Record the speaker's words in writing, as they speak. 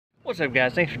What's up,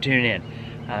 guys? Thanks for tuning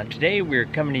in. Today we're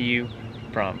coming to you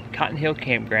from Hill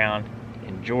Campground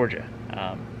in Georgia.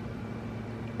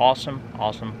 Awesome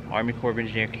Army Corps of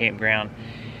Engineer campground.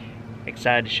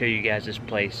 Excited to show you guys this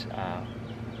place.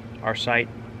 Our site,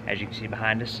 as you can see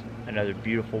behind us, another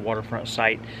beautiful waterfront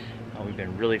site. We've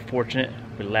been really fortunate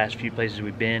for the last few places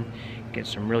we've been, get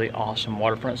some really awesome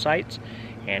waterfront sites,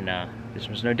 and this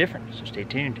one's no different, so stay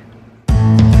tuned.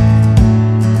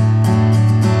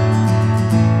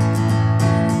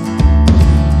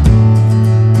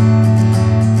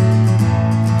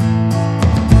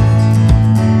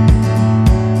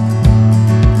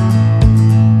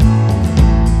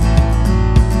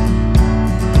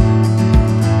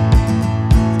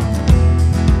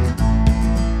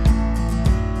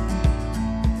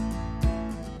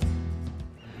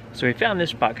 So we found this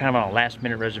spot kind of on a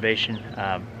last-minute reservation.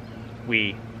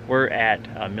 We were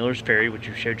at Miller's Ferry, which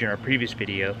we showed you in our previous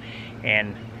video,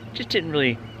 and just didn't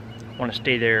really want to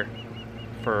stay there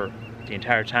for the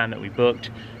entire time that we booked.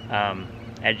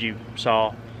 As you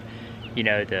saw, you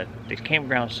know, the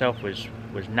campground itself was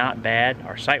not bad.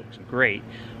 Our site was great,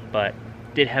 but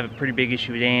did have a pretty big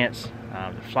issue with ants.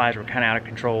 The flies were kind of out of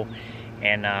control,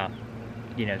 and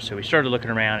you know, so we started looking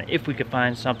around. If we could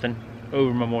find something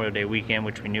over Memorial Day weekend,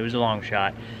 which we knew was a long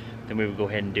shot, then we would go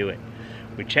ahead and do it.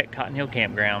 We checked Hill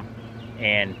Campground,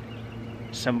 and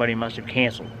somebody must have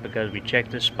canceled because we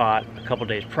checked this spot a couple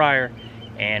days prior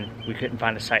and we couldn't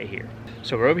find a site here.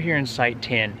 So we're over here in Site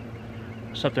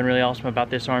 10. Something really awesome about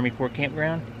this Army Corps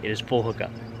campground, it is full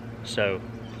hookup. So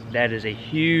that is a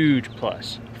huge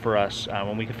plus for us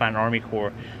when we can find an Army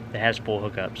Corps that has full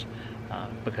hookups,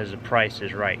 because the price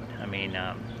is right. I mean,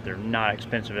 they're not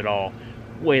expensive at all.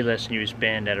 Way less than you would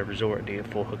spend at a resort to get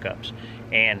full hookups.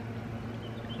 And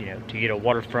you know, to get a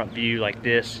waterfront view like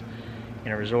this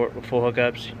in a resort with full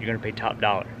hookups, you're going to pay top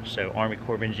dollar. So Army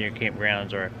Corps of Engineer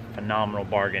campgrounds are a phenomenal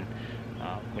bargain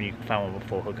when you can find one with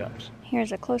full hookups.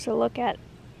 Here's a closer look at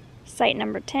site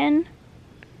number 10,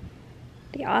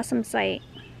 the awesome site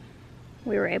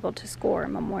we were able to score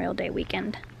Memorial Day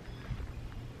weekend.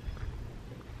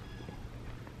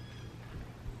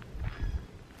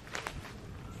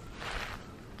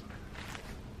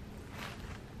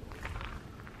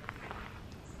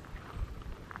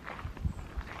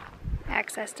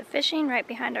 Access to fishing right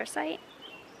behind our site.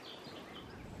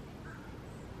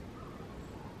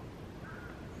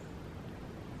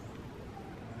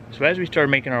 So as we started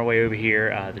making our way over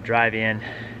here, the drive-in,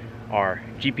 our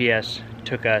GPS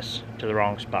took us to the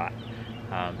wrong spot.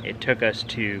 It took us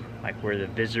to like where the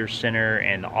visitor center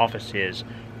and the office is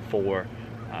for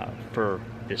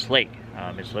this lake.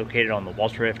 It's located on the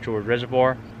Walter F. George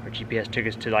Reservoir. Our GPS took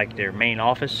us to like their main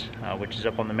office, which is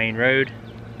up on the main road.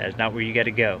 That is not where you got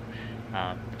to go.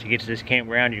 To get to this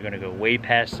campground, you're going to go way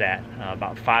past that,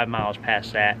 about 5 miles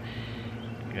past that.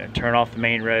 You're going to turn off the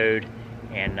main road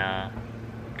and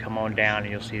come on down,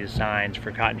 and you'll see the signs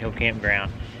for Hill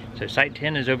Campground. So Site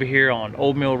 10 is over here on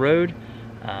Old Mill Road.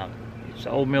 It's the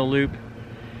Old Mill Loop.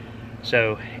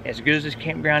 So as good as this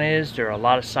campground is, there are a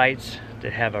lot of sites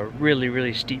that have a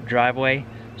really steep driveway.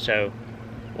 So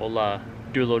we'll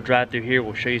do a little drive through here.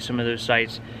 We'll show you some of those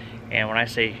sites. And when I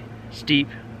say steep,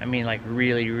 I mean like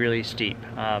really steep.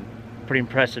 Pretty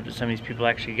impressive that some of these people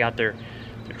actually got their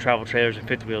travel trailers and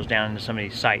fifth wheels down into some of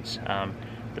these sites.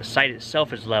 The site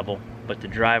itself is level, but the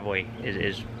driveway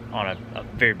is on a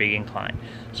very big incline.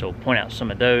 So we'll point out some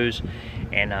of those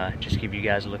and just give you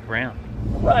guys a look around.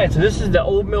 Right, so this is the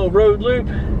Old Mill Road Loop.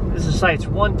 This is sites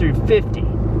 1 through 50.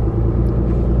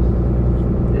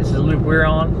 This is the loop we're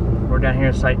on. We're down here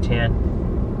at Site 10.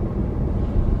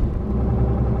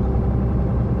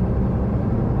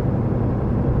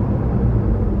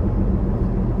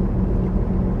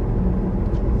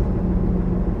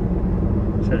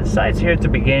 So the sites here at the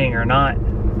beginning are not,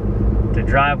 the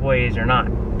driveways are not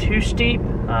too steep.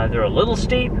 They're a little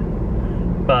steep,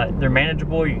 but they're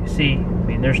manageable. You can see, I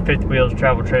mean, there's fifth wheels,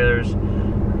 travel trailers.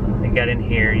 They got in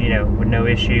here, you know, with no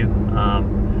issue.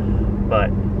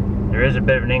 But there is a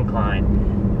bit of an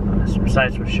incline. Some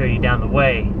sites we'll show you down the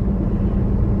way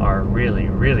are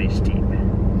really steep.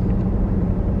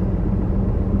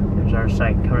 There's our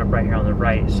site coming up right here on the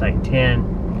right, Site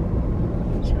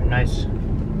 10. So a nice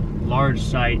large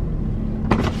site,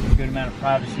 a good amount of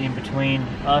privacy in between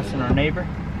us and our neighbor.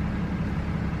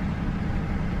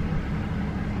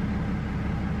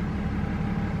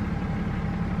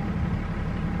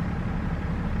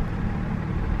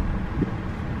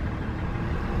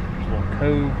 There's a little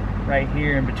cove right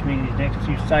here in between these next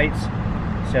two sites.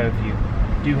 So if you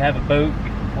do have a boat,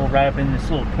 you can pull right up in this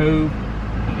little cove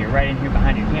and get right in here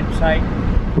behind your campsite.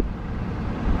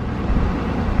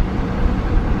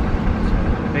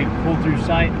 pull-through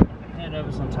site ahead of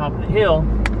us on top of the hill.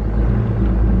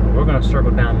 We're going to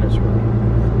circle down this way.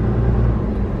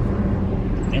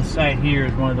 This site here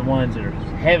is one of the ones that are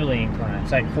heavily inclined.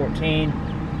 Site 14,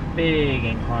 big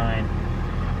incline.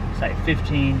 Site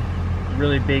 15,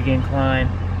 really big incline.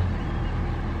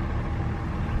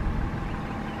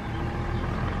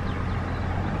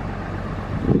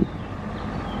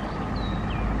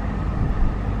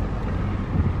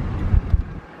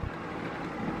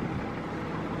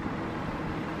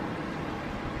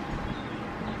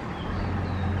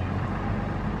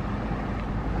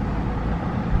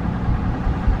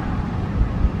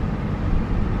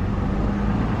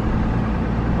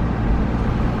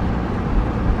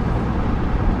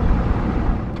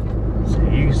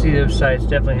 See, those sites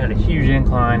definitely had a huge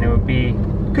incline.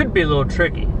 It could be a little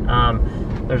tricky.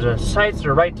 There's a sites that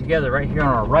are right together right here on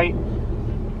our right.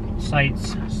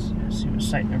 Sites, let's see what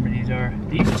site number these are.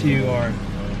 These two are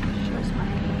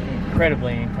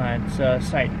incredibly inclined. It's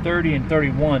site 30 and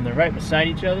 31. They're right beside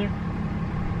each other,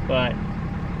 but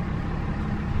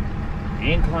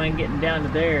the incline getting down to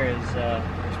there is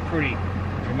pretty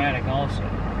dramatic also.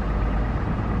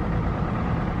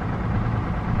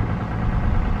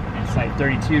 Site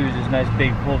 32 is this nice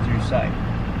big pull-through site.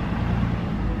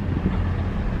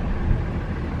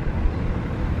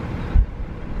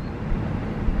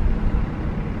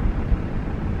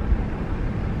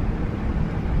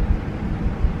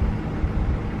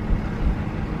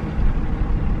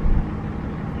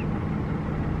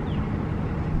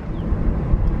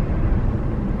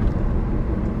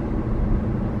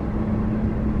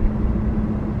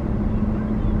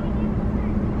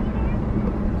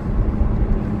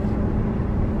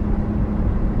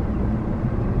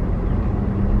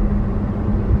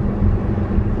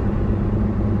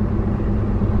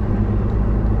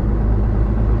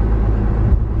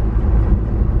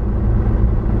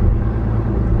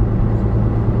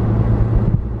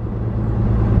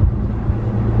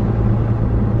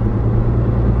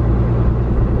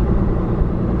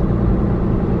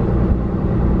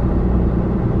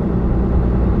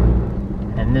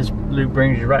 This loop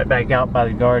brings you right back out by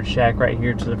the guard shack right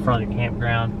here to the front of the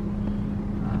campground.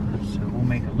 So we'll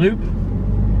make a loop.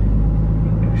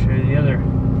 I'll show you the other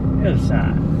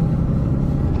side.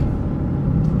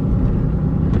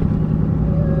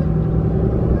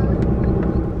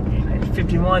 Okay,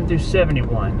 51 through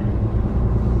 71.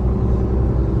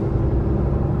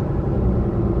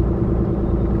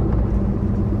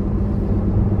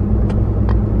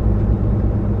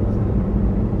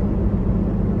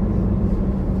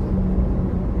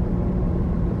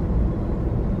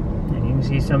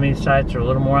 See, some of these sites are a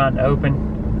little more out in the open.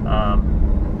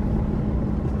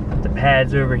 The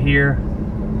pads over here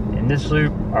in this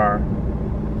loop are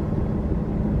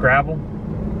gravel.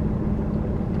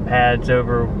 The pads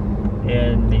over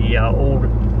in the old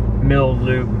mill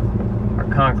loop are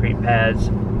concrete pads.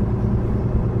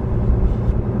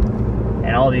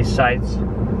 And all these sites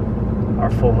are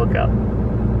full hookup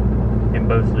in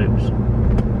both loops.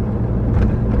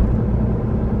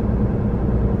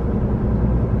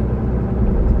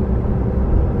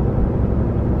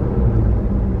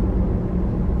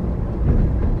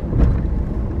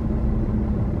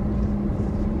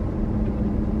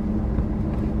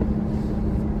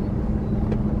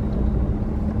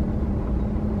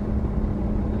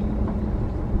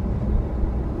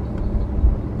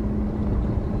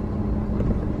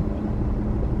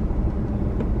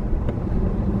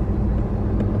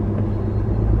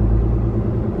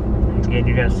 Again,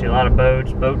 you're going to see a lot of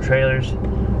boats, boat trailers,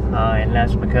 and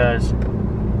that's because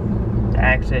the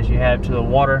access you have to the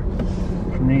water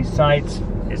from these sites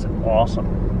is awesome.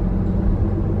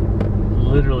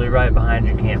 Literally right behind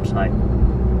your campsite.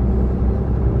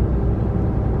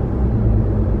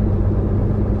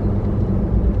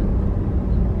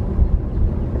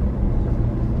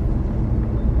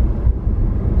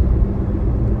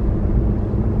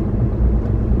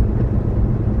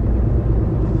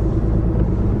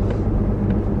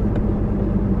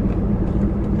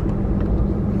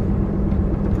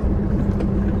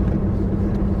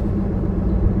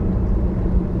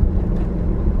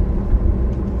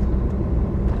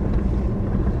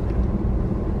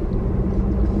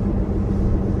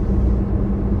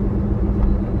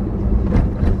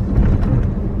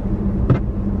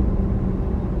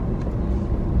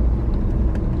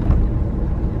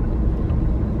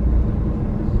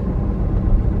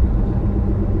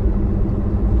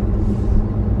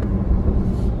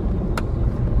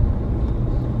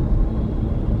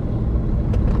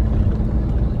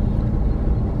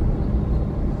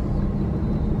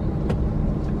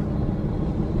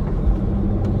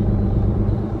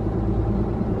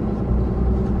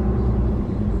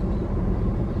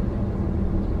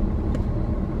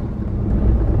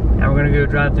 gonna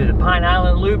go drive through the Pine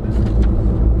Island Loop,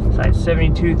 sites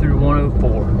 72 through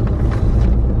 104.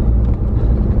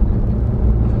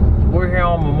 We're here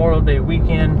on Memorial Day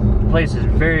weekend. The place is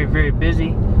very, very busy,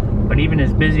 but even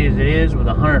as busy as it is with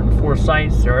 104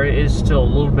 sites, there is still a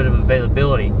little bit of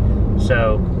availability.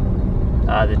 So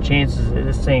the chances that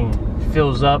this thing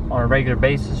fills up on a regular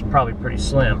basis is probably pretty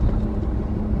slim.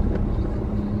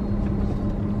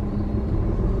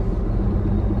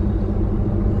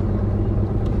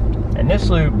 And this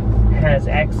loop has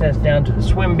access down to the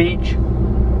swim beach,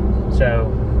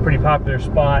 so pretty popular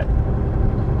spot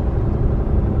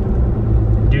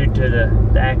due to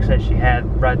the access you have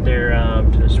right there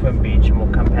to the swim beach, and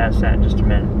we'll come past that in just a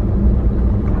minute.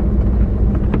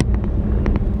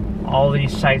 All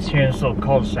these sites here in this little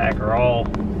cul-de-sac are all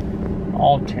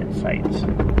tent sites.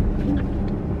 Swim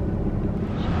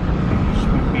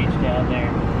beach down there.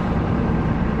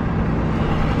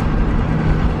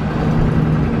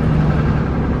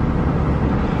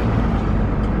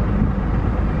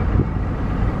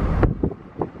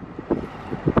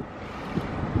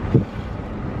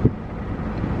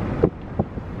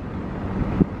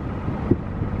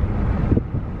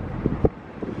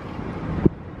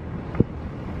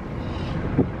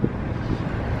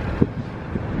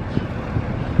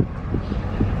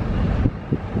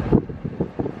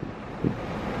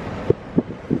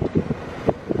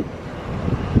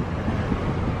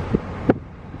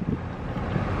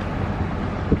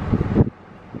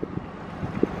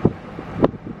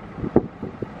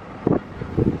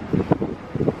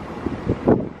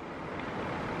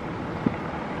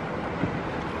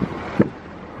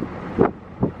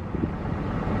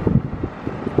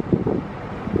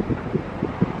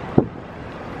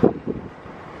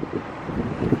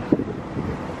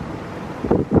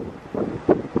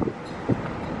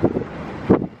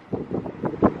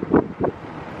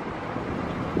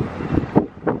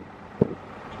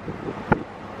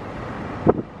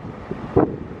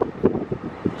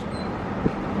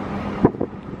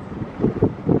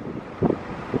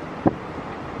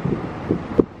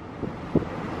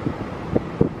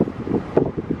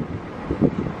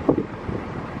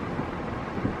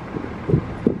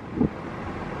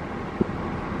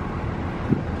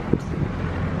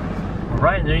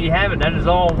 Alright, there you have it. That is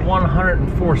all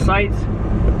 104 sites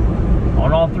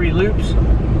on all 3 loops.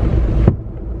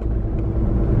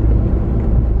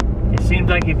 It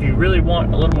seems like if you really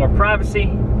want a little more privacy,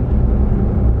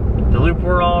 the loop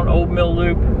we're on, Old Mill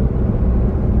Loop,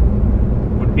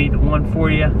 would be the one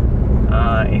for you.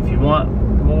 If you want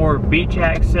more beach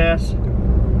access,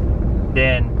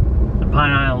 then the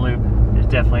Pine Island Loop is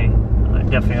definitely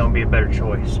going to be a better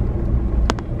choice.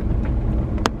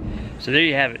 So there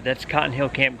you have it. That's Cotton Hill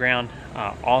Campground.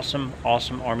 Awesome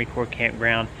Army Corps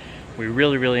campground. We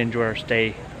really enjoyed our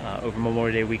stay over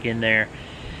Memorial Day weekend there.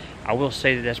 I will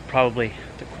say that that's probably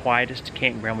the quietest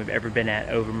campground we've ever been at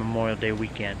over Memorial Day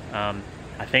weekend.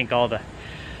 I think all the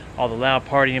loud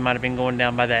partying might have been going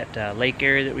down by that lake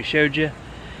area that we showed you.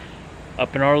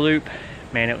 Up in our loop,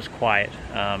 man, it was quiet,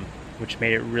 which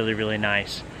made it really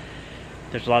nice.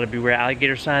 There's a lot of beware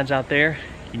alligator signs out there.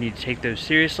 You need to take those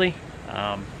seriously.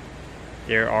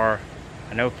 There are,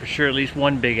 I know for sure, at least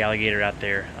one big alligator out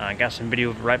there. I got some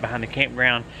video right behind the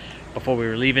campground before we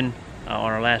were leaving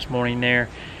on our last morning there.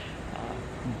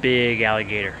 Big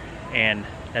alligator, and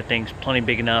that thing's plenty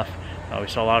big enough. We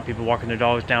saw a lot of people walking their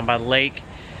dogs down by the lake.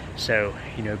 So,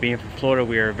 you know, being from Florida,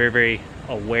 we are very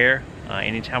aware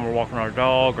anytime we're walking our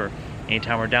dog or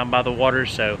anytime we're down by the water.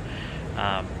 So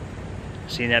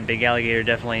seeing that big alligator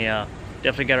definitely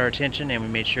got our attention, and we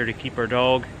made sure to keep our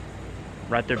dog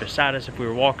right there beside us if we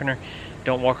were walking her.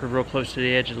 Don't walk her real close to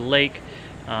the edge of the lake.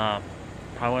 Probably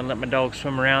wouldn't let my dog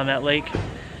swim around that lake.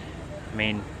 I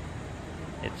mean,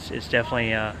 it's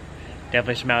definitely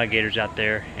some alligators out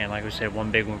there, and like we said,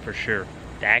 one big one for sure.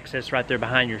 The access right there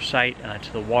behind your site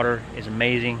to the water is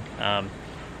amazing.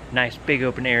 Nice big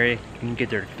open area. You can get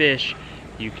there to fish.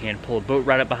 You can pull a boat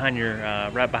right up behind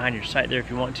your site there if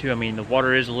you want to. I mean, the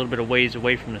water is a little bit of ways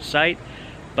away from the site,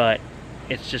 but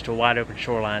it's just a wide open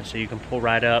shoreline, so you can pull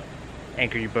right up,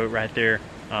 anchor your boat right there,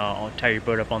 tie your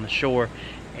boat up on the shore,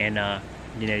 and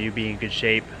you know, you'll be in good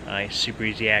shape. It's super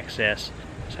easy access.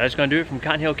 So that's going to do it from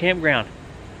Cotton Hill Campground.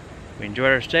 We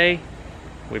enjoyed our stay.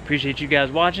 We appreciate you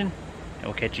guys watching, and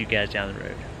we'll catch you guys down the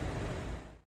road.